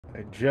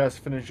I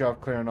just finished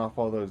off clearing off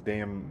all those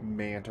damn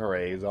manta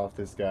rays off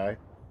this guy.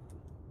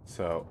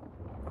 So,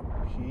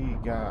 he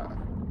got...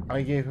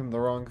 I gave him the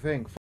wrong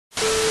thing.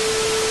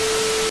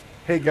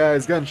 Hey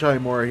guys,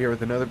 Gunshine Mora here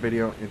with another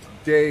video, and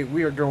today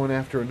we are going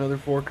after another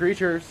 4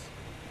 creatures.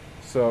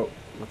 So,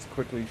 let's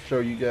quickly show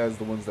you guys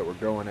the ones that we're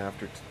going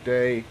after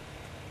today.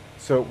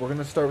 So, we're going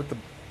to start with the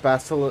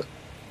Basilosaurus,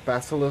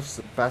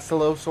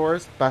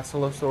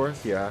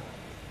 yeah.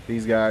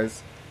 These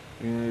guys.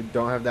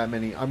 Don't have that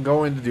many. I'm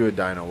going to do a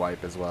dino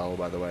wipe as well,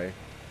 by the way.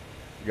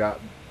 We got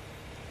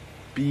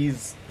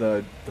Bees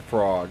the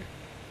frog.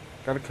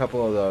 Got a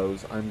couple of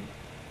those.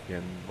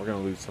 Again, we're gonna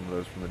lose some of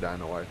those from the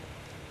dino wipe.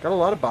 Got a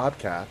lot of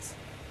bobcats.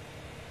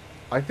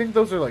 I think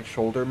those are like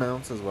shoulder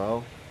mounts as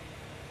well.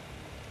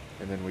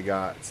 And then we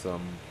got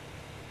some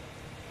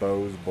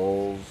bulls.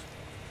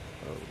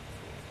 Oh.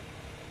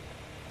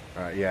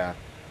 Alright, yeah.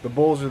 The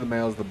bulls are the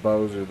males, the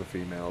bows are the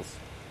females.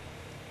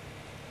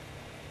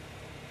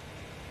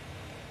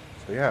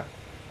 So yeah,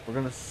 we're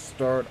gonna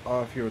start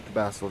off here with the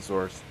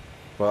Basilosaurus.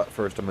 But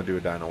first I'm gonna do a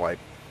dino wipe.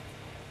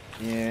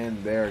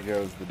 And there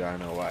goes the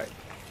dino wipe.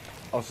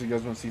 Also, you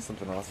guys want to see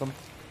something awesome?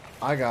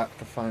 I got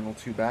the final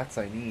 2 bats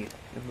I need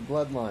in the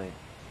bloodline.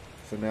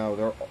 So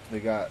now they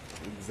got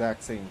the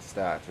exact same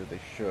stats, or they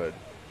should.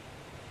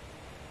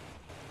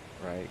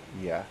 Right?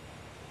 Yeah.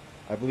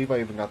 I believe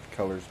I even got the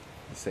colors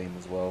the same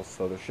as well,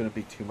 so there shouldn't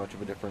be too much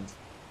of a difference.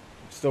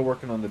 I'm still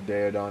working on the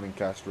Daeodon and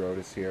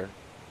Castrotis here.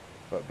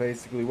 But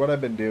basically what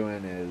I've been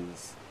doing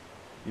is,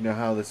 you know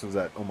how this was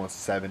at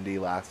almost 70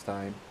 last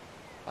time?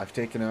 I've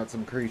taken out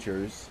some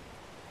creatures,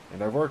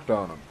 and I've worked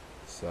on them.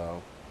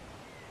 So,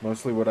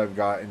 mostly what I've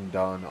gotten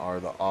done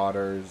are the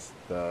otters,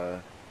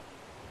 the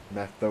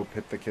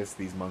Methopithecus,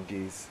 these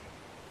monkeys,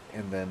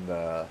 and then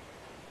the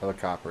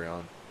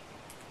Helicoprion.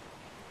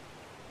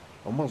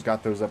 Almost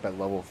got those up at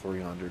level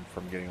 300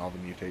 from getting all the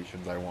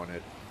mutations I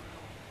wanted.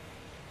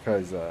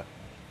 Because,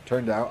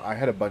 turned out I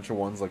had a bunch of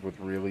ones like with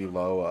really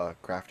low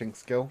crafting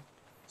skill.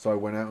 So I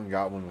went out and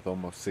got one with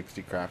almost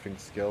 60 crafting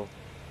skill,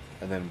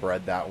 and then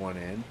bred that one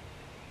in.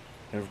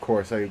 And of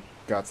course I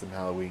got some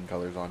Halloween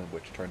colors on it,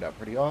 which turned out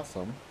pretty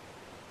awesome.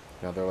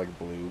 Now they're like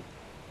blue.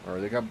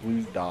 Or they got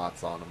blue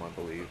dots on them, I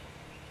believe.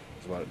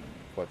 Is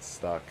what's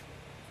stuck.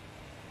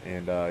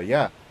 And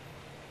yeah.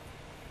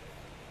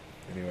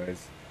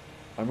 Anyways,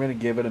 I'm going to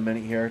give it a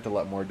minute here to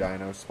let more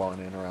dinos spawn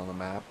in around the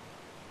map.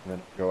 And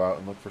then go out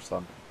and look for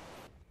some.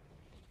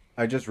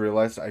 I just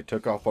realized I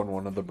took off on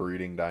one of the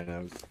breeding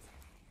dinos.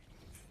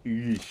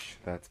 Eesh,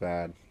 that's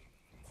bad.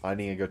 I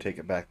need to go take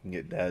it back and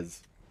get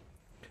Dez.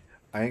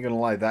 I ain't gonna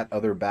lie, that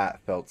other bat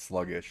felt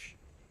sluggish.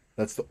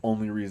 That's the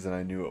only reason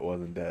I knew it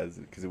wasn't Dez,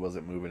 because it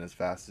wasn't moving as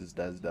fast as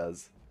Dez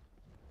does.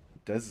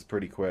 Dez is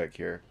pretty quick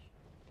here.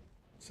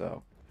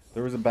 So,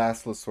 there was a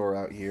Basilosaur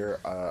out here.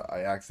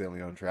 I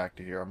accidentally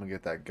untracked it here. I'm gonna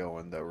get that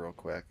going, though, real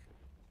quick.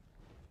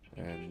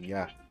 And,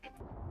 yeah.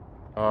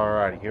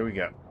 Alrighty, here we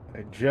go.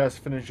 I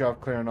just finished off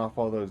clearing off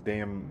all those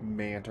damn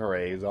manta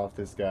rays off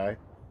this guy.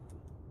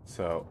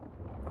 So,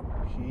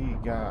 he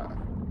got...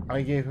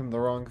 I gave him the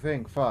wrong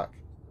thing. Fuck.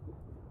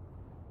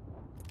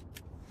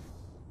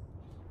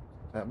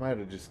 That might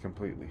have just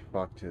completely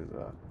fucked his,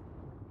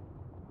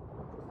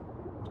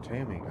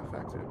 taming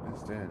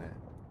effectiveness, didn't it?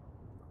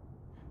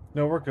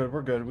 No, we're good,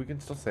 we're good. We can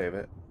still save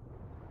it.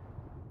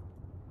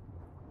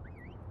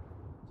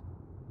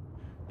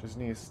 Just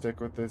need to stick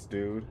with this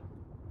dude.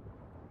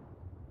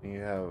 Need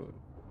to have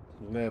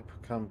Lip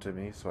come to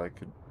me so I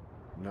could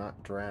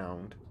not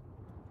drown.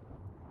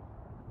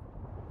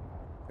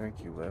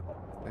 Thank you, Lip.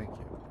 Thank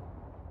you.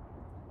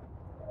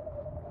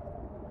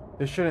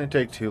 This shouldn't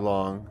take too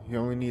long. He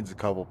only needs a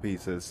couple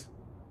pieces.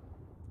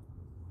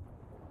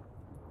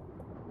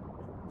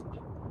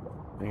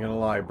 I ain't gonna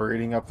lie,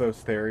 breeding up those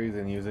theories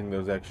and using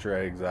those extra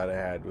eggs that I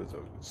had was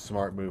a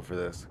smart move for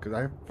this.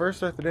 Because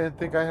first I didn't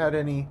think I had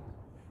any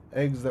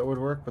eggs that would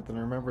work, but then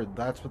I remembered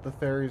that's what the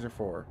theories are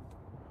for.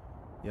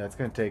 Yeah, it's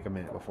gonna take a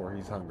minute before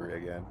he's hungry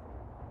again.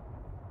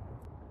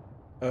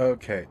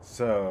 Okay,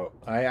 so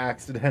I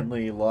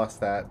accidentally lost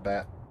that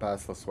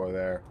Basilosaur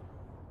there.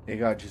 It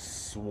got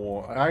just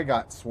swarmed. I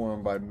got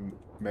swarmed by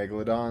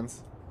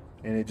Megalodons,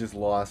 and it just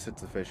lost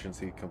its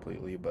efficiency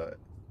completely. But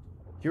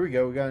here we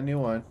go. We got a new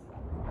one.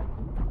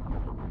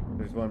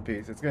 There's one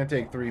piece. It's gonna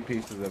take 3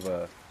 pieces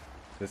of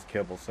this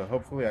kibble, so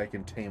hopefully I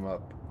can tame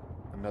up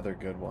another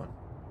good one.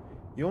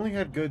 You only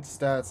had good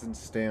stats and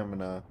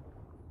stamina,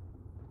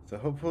 so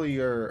hopefully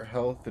your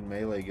health and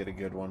melee get a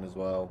good one as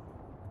well.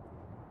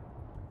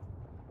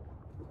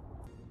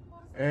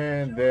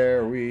 And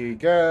there we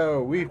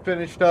go. We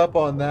finished up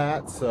on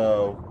that,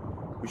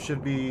 so we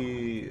should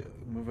be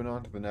moving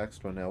on to the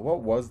next one now.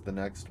 What was the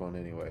next one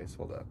anyways?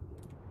 Hold up.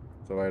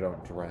 So I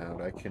don't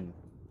drown. I can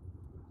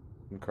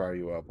cry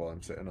you up while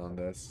I'm sitting on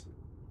this.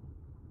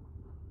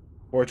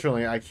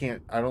 Fortunately, I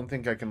can't. I don't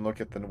think I can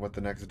look at what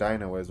the next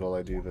dino is while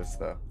I do this,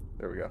 though.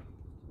 There we go.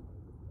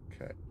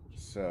 Okay,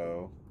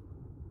 so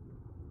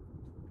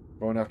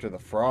going after the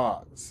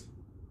frogs.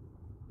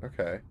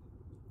 Okay,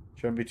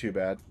 shouldn't be too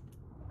bad.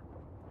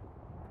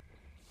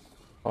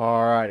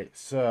 Alrighty,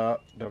 so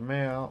the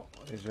mail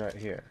is right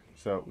here.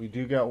 So we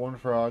do got one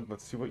frog.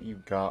 Let's see what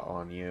you got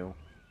on you.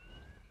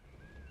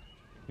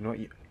 You know what?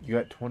 You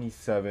got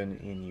 27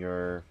 in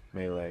your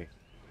melee.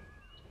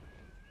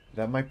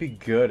 That might be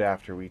good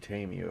after we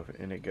tame you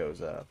and it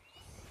goes up.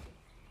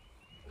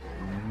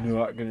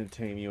 Not gonna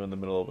tame you in the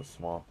middle of a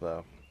swamp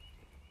though.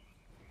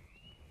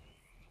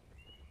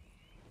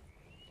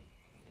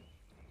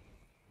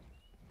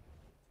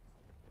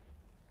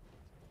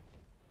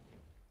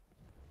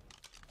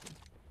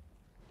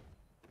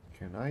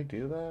 Can I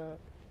do that?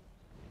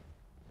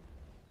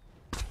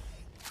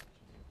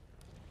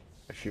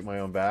 I shoot my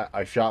own bat.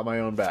 I shot my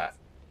own bat.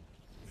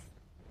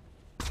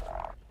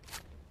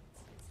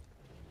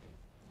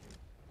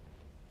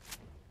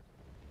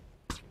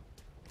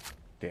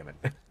 Damn it.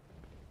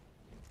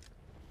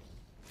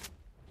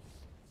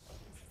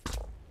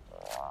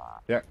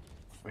 Yeah,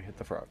 we hit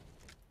the frog.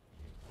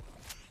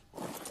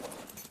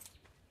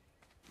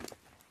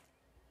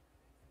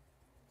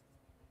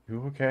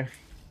 You okay?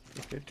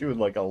 Hit you with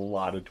like a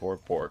lot of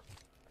torpor.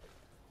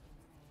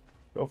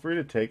 Feel free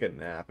to take a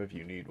nap if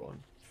you need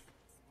one.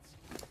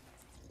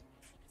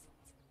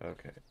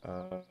 Okay,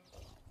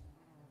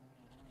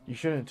 you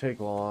shouldn't take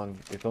long.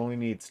 It only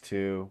needs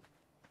 2.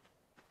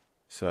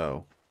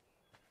 So,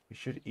 we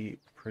should eat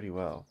pretty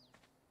well.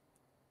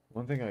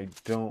 One thing I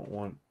don't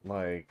want,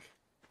 like...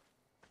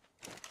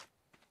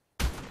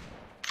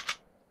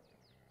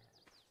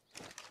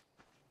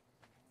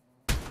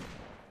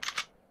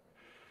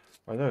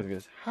 are those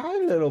guys? Hi,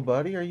 little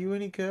buddy. Are you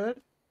any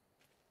good?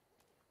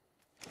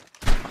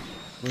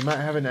 We might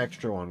have an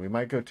extra one. We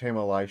might go tame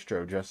a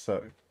Lystro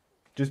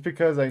just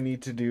because I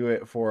need to do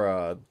it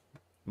for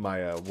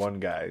my one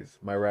guys,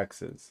 my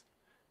Rexes.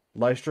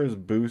 Lystros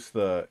boost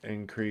the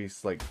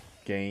increase like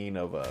gain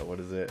of what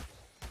is it?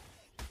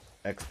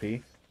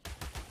 XP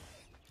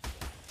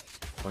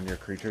on your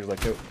creatures.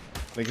 Like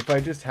if I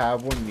just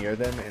have one near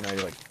them and I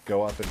like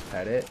go up and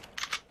pet it,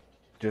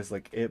 just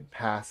like it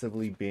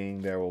passively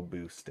being there will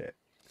boost it.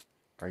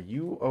 Are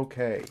you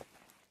okay?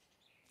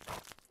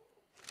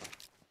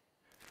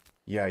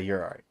 Yeah,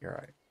 you're alright. You're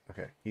alright.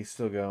 Okay, he's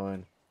still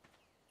going.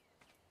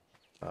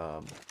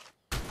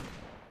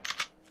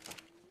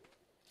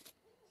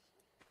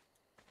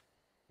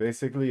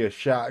 Basically a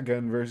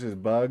shotgun versus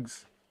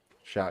bugs.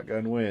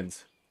 Shotgun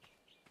wins.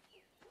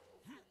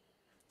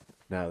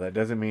 Now, that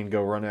doesn't mean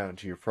go run out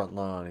into your front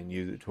lawn and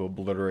use it to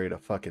obliterate a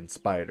fucking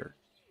spider.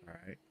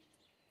 Alright.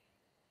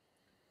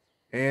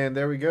 And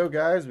there we go,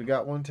 guys. We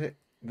got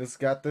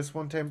this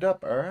one tamed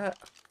up. Alright.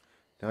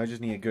 Now I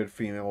just need a good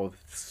female with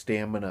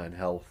stamina and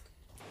health.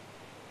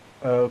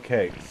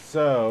 Okay,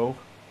 so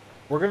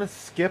we're going to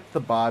skip the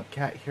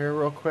bobcat here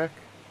real quick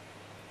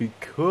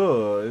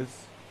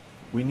because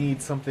we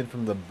need something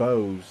from the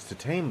bows to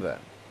tame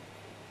them.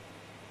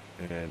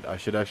 And I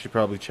should actually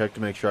probably check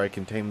to make sure I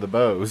can tame the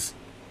bows.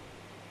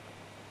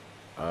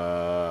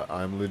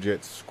 I'm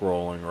legit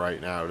scrolling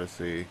right now to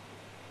see.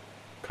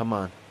 Come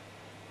on.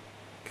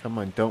 Come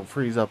on, don't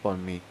freeze up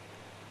on me.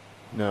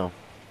 No.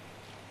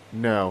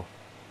 No.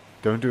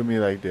 Don't do me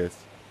like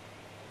this.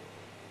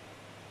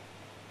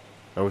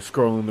 I was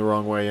scrolling the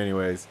wrong way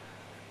anyways.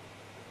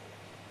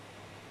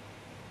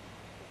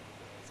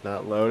 It's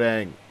not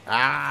loading.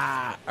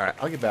 Ah! Alright,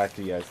 I'll get back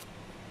to you guys.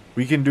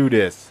 We can do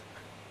this.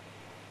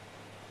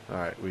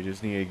 Alright, we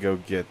just need to go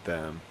get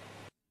them.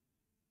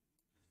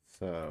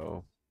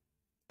 So...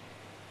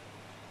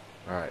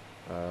 alright,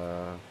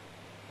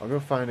 I'll go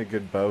find a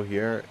good bow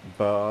here.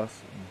 A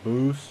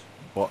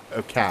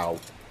cow.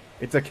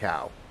 It's a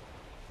cow.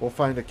 We'll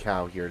find a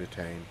cow here to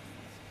tame.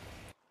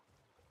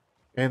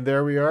 And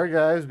there we are,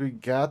 guys. We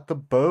got the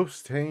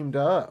bows tamed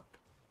up.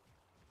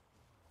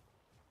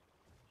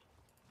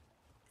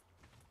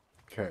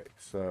 Okay,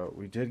 so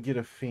we did get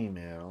a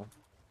female.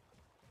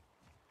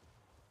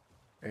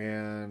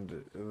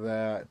 And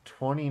that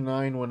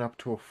 29 went up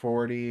to a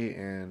 40.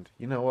 And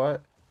you know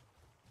what?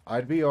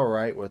 I'd be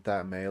alright with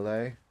that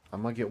melee.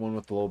 I'm going to get one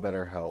with a little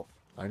better health.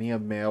 I need a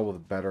male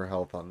with better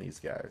health on these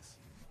guys.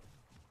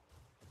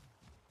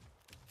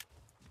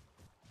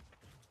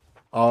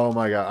 Oh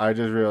my god, I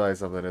just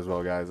realized something as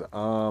well, guys.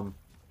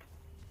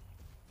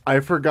 I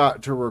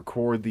forgot to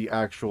record the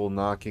actual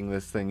knocking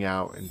this thing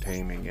out and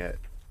taming it.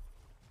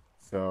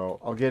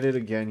 So, I'll get it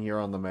again here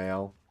on the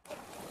male.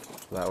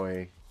 So that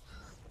way,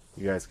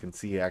 you guys can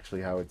see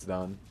actually how it's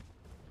done.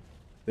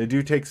 They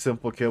do take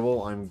simple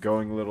kibble. I'm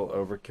going a little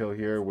overkill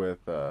here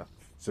with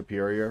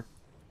superior.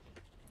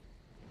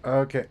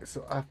 Okay,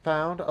 so I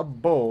found a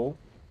bull.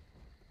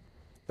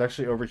 It's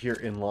actually over here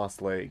in Lost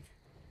Lake.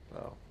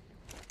 So.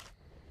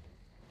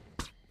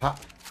 Pop.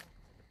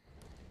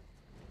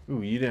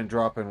 Ooh, you didn't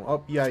drop in.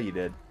 Oh, yeah, you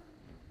did.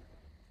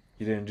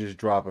 You didn't just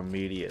drop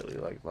immediately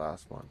like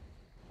last one.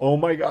 Oh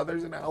my god,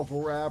 there's an alpha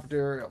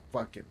raptor. Oh,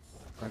 fucking.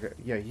 Okay,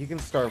 yeah, you can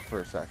starve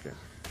for a second.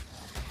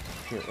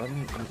 Here, let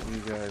me put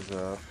you guys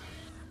up.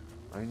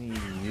 I need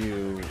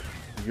you.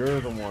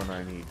 You're the one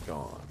I need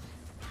gone.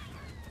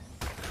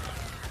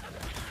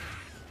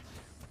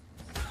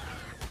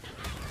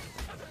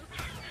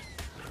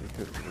 You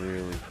could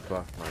really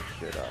fuck my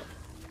shit up.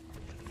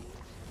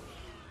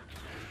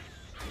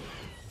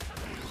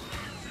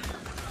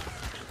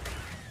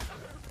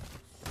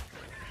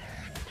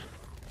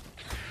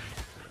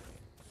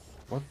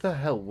 What the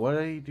hell?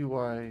 Why do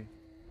I...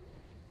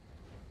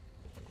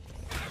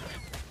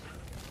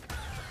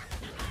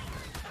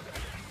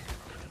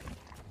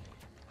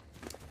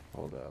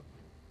 Hold up.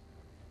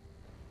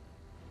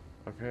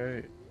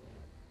 Okay.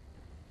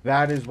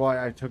 That is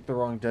why I took the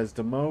wrong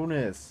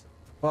Desdemonas.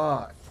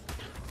 Fuck.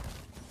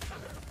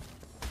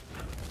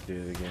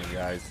 Did it again,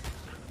 guys.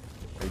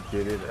 I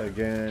did it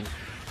again.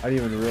 I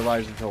didn't even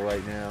realize until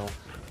right now.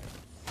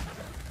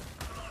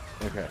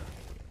 Okay.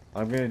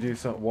 I'm gonna do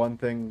one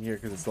thing here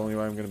because it's the only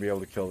way I'm gonna be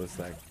able to kill this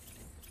thing.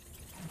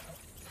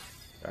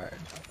 Alright.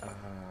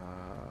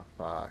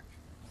 Fuck.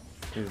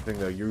 Here's the thing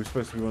though, you're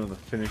supposed to be one of the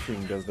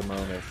finishing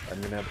Desdemonas.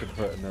 I'm gonna have to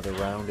put another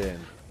round in.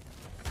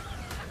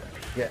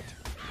 Get.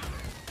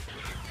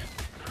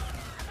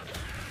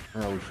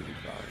 Oh, we should be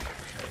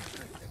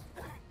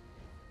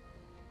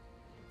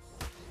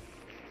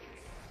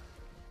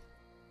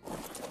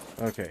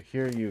fine. Okay,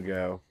 here you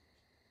go.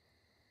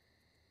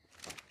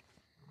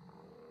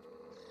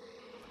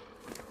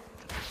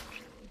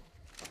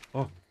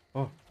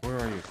 Oh, where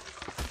are you?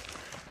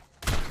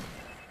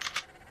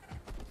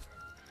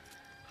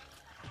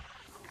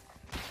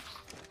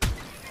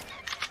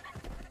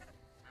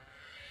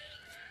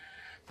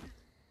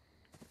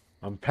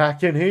 I'm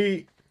packing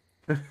heat.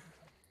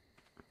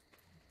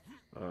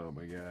 Oh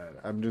my god.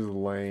 I'm just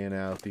laying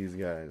out these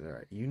guys.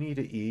 Alright, you need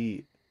to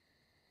eat.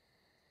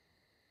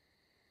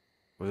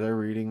 Was I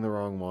reading the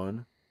wrong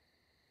one?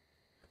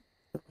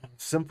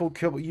 Simple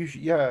kill,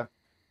 yeah.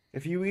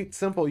 If you eat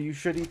simple, you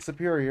should eat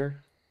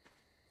superior.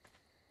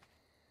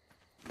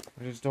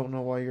 I just don't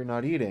know why you're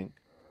not eating.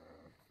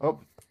 Oh,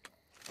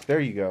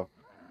 there you go.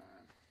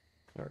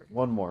 Alright,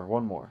 one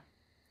more.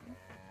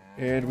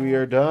 And we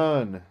are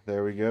done.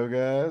 There we go,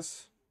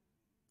 guys.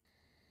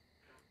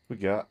 We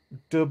got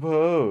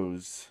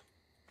Depose.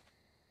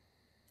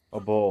 A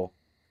bull,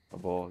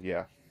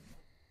 yeah.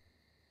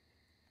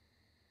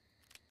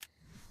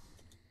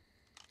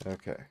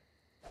 Okay.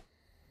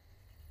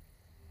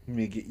 Let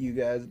me get you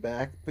guys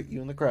back, put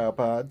you in the cryo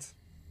pods.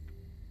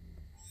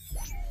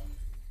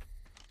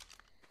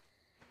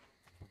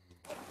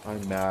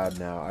 I'm mad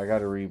now. I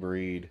gotta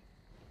rebreed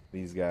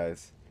these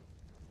guys.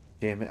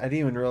 Damn it. I didn't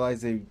even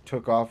realize they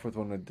took off with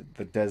one of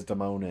the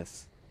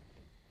Desdemonas.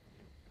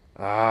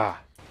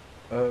 Ah.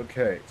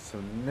 Okay, so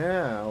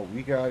now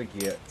we gotta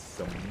get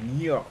some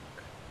milk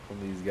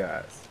from these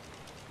guys.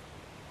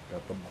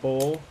 Got the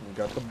bull, and we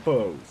got the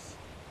bows.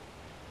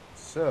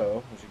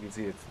 So, as you can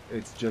see,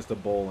 it's just a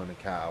bull and a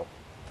cow.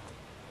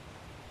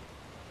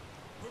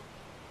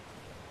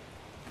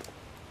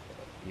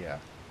 Yeah.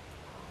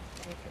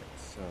 Okay,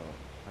 so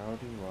how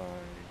do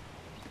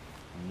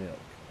I milk?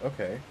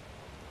 Okay.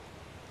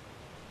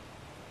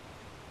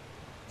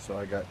 So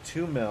I got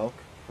 2 milk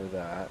for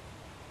that.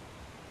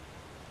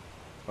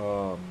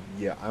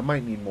 Yeah, I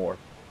might need more.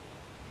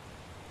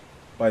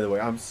 By the way,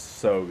 I'm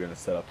so gonna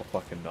set up a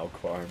fucking milk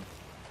farm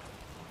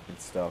and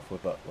stuff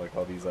with like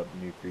all these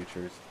new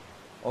creatures.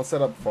 I'll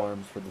set up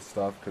farms for the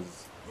stuff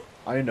because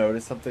I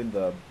noticed something.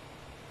 The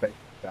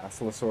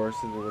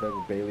Basilosaurus or whatever,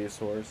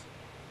 Baleosaurus.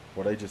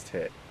 What I just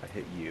hit? I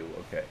hit you.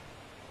 Okay.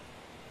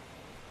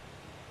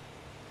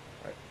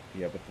 Right.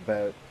 Yeah,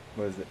 but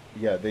what is it?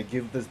 Yeah, they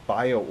give this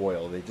bio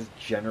oil. They just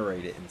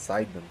generate it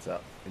inside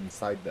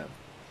them.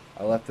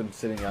 I left them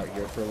sitting out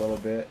here for a little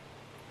bit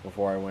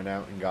before I went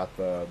out and got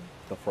the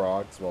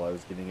frogs while I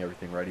was getting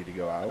everything ready to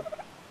go out.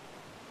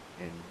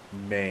 And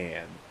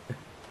man,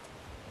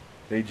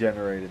 they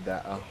generated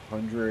that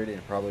 100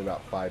 in probably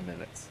about 5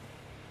 minutes.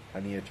 I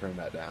need to turn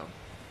that down.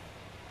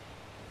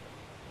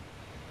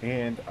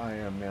 And I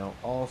am now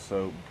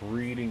also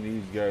breeding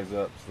these guys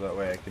up so that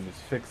way I can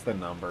just fix the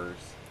numbers.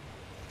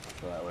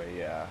 So that way,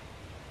 yeah.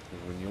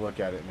 Because when you look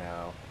at it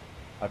now,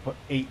 I put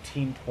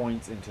 18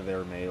 points into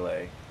their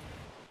melee.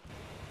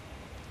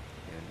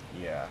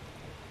 And yeah.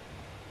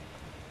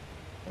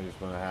 I just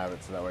want to have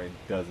it so that way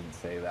it doesn't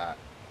say that.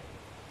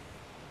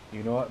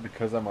 You know what?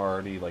 Because I'm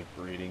already like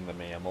breeding the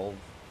mammals,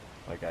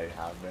 like I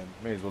have been,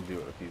 may as well do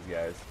it with these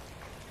guys.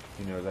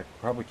 You know, I could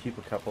probably keep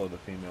a couple of the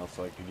females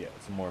so I could get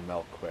some more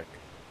milk quick.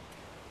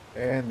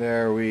 And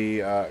there we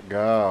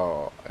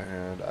go.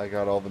 And I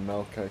got all the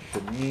milk I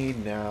should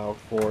need now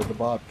for the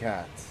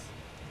bobcats.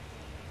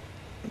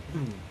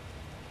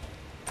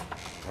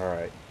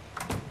 Alright.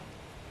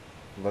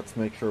 Let's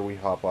make sure we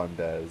hop on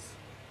Des.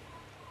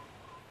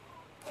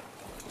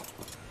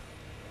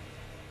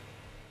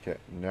 Okay,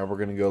 now we're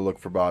gonna go look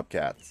for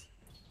bobcats.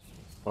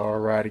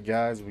 Alrighty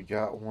guys, we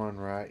got one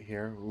right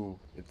here. Ooh,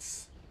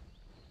 it's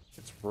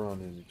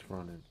running.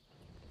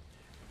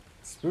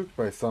 It's spooked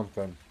by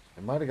something.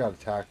 It might have got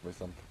attacked by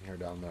something here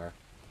down there.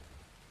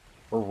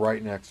 We're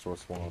right next to a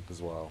swamp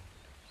as well.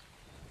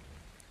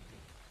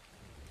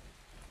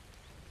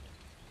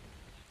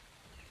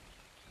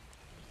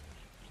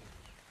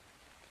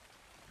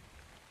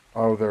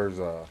 Oh, there's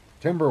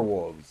timber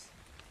wolves.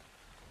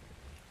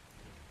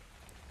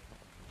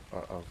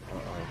 Uh-oh.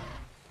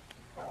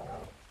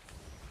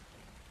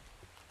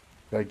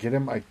 Did I get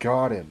him? I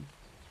got him.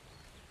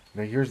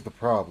 Now here's the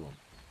problem.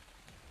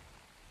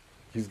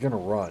 He's gonna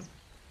run.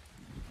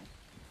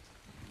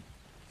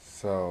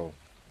 So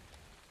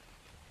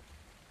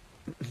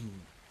I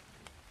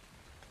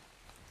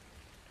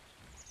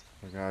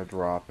gotta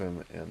drop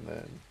him, and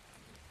then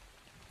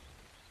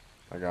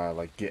I gotta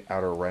like get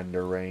out of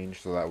render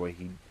range so that way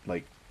he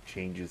like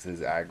changes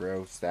his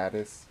aggro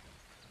status,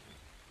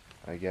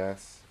 I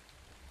guess.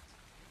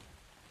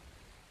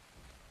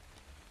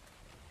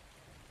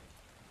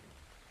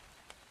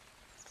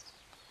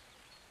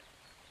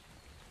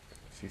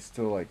 She's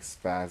still like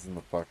spazzing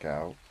the fuck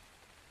out.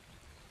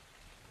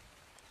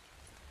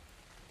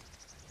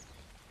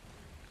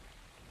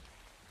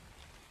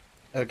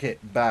 Okay,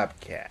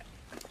 Bobcat.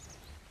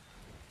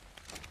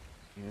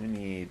 You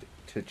need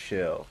to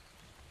chill.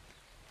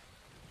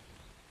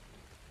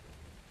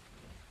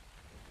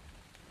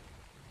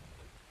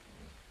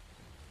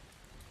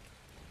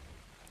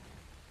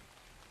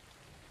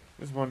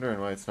 Just wondering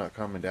why it's not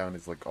calming down.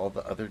 Is like all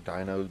the other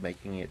dinos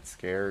making it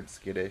scared,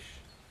 skittish?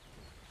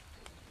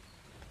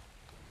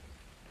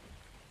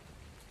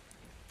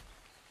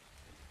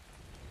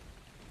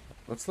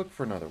 Let's look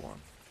for another one.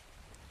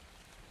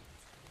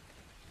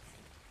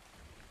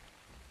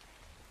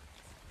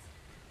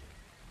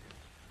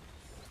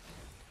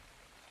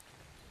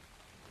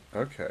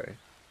 Okay.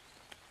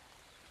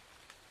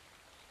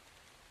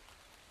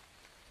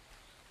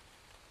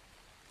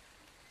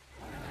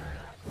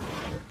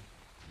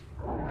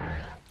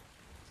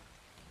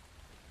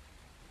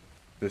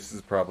 This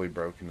is probably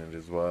broken it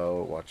as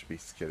well. Watch it be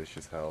skittish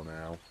as hell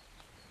now.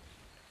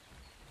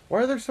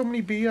 Why are there so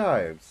many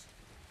beehives?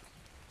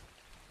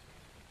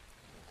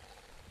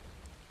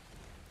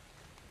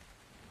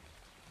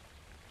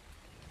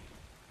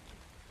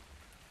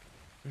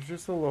 There's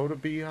just a load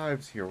of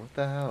beehives here. What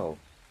the hell?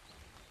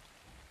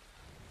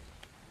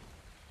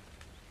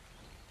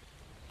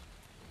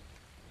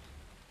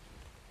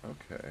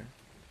 Okay.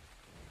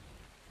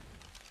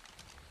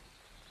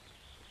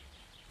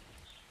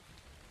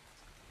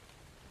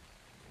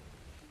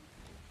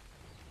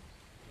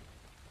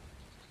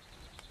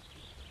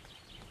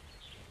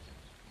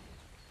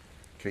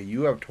 Okay,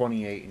 you have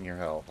 28 in your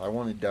health. I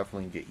want to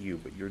definitely get you,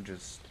 but you're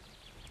just...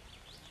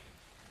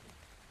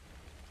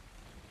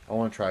 I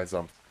want to try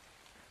something.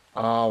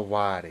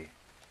 Alrighty.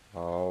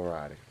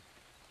 Alrighty.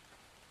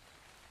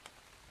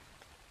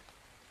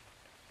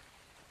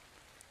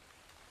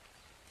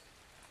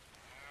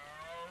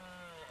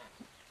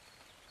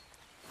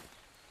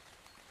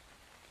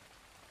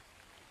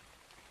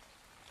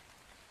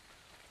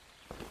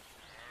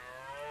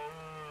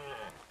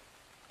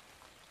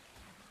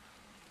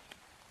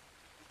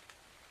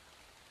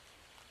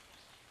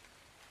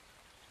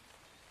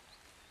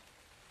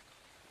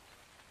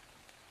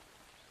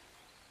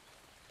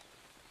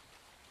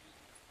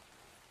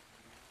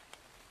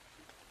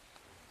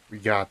 We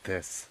got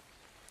this.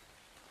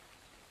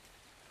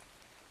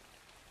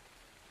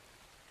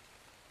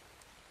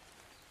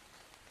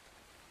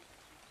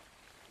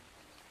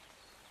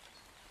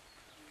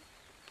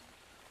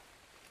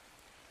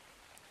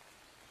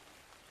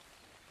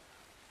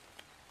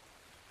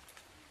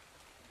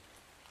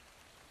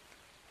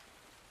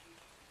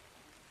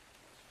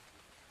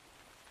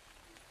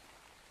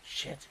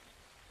 Shit.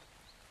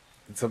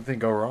 Did something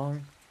go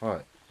wrong?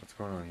 What? What's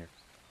going on here?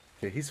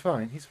 Okay, he's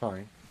fine. He's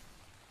fine.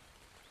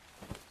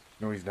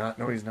 No, he's not.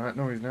 No, he's not.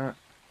 No, he's not.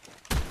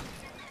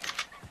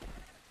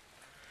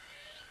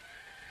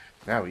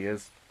 Now he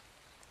is.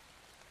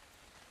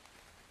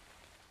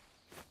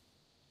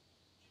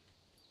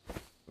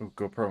 Ooh,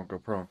 go prone, go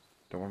prone.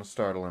 Don't want to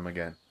startle him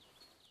again.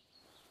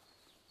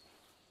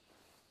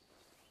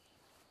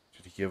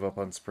 Did he give up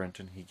on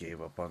sprinting? He gave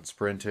up on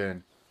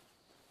sprinting.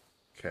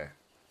 Okay.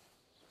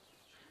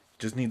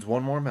 Just needs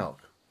one more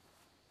milk.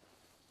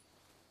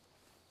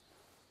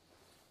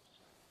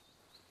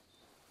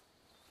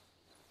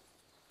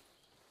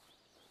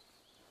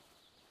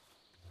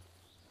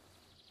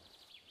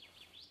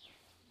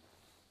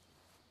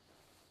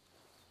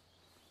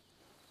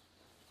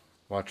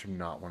 Watch him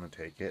not want to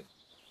take it.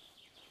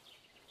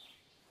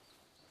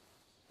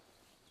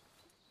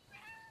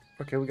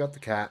 Okay, we got the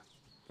cat.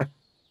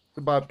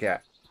 The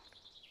bobcat.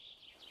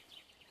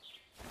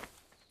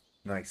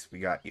 Nice, we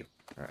got you.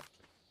 Alright.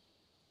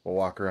 We'll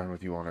walk around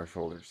with you on our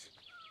shoulders.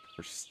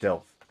 For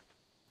stealth.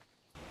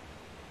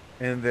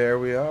 And there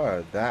we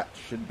are. That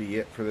should be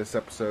it for this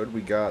episode.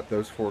 We got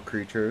those 4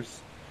 creatures.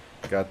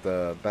 Got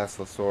the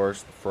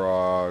Basilosaurus, the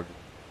frog,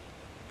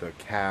 the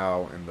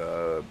cow, and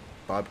the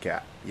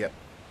bobcat. Yep.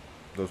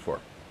 Those 4.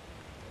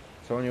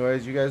 So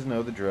anyways, you guys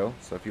know the drill.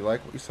 So if you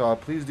like what you saw,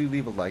 please do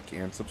leave a like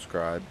and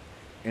subscribe.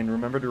 And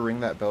remember to ring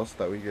that bell so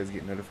that way you guys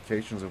get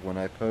notifications of when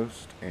I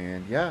post.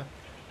 And yeah,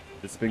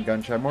 it's been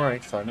Gunshine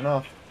Mori, signing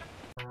off.